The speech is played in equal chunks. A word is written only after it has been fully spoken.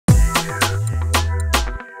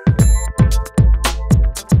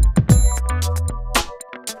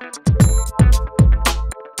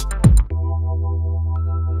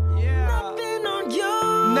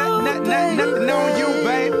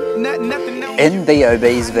In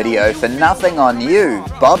B.o.B's video for Nothing on You,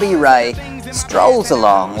 Bobby Ray strolls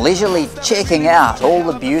along, leisurely checking out all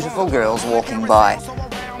the beautiful girls walking by.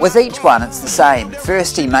 With each one it's the same.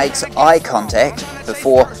 First he makes eye contact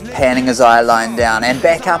before panning his eye line down and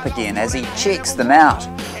back up again as he checks them out.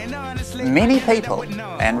 Many people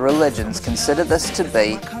and religions consider this to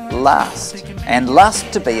be lust, and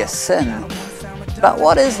lust to be a sin. But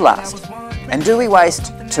what is lust? And do we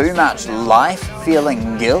waste too much life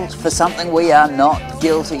feeling guilt for something we are not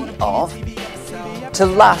guilty of? To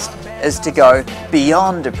lust is to go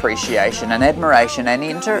beyond appreciation and admiration and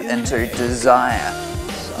enter into desire.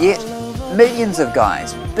 Yet, millions of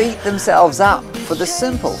guys beat themselves up for the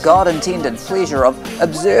simple, God-intended pleasure of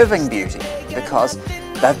observing beauty because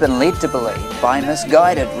they've been led to believe by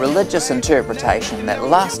misguided religious interpretation that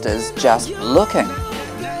lust is just looking.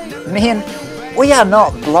 Men, we are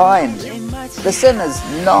not blind. The sin is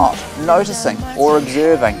not noticing or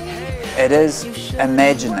observing. It is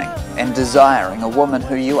imagining and desiring a woman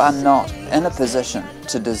who you are not in a position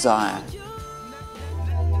to desire.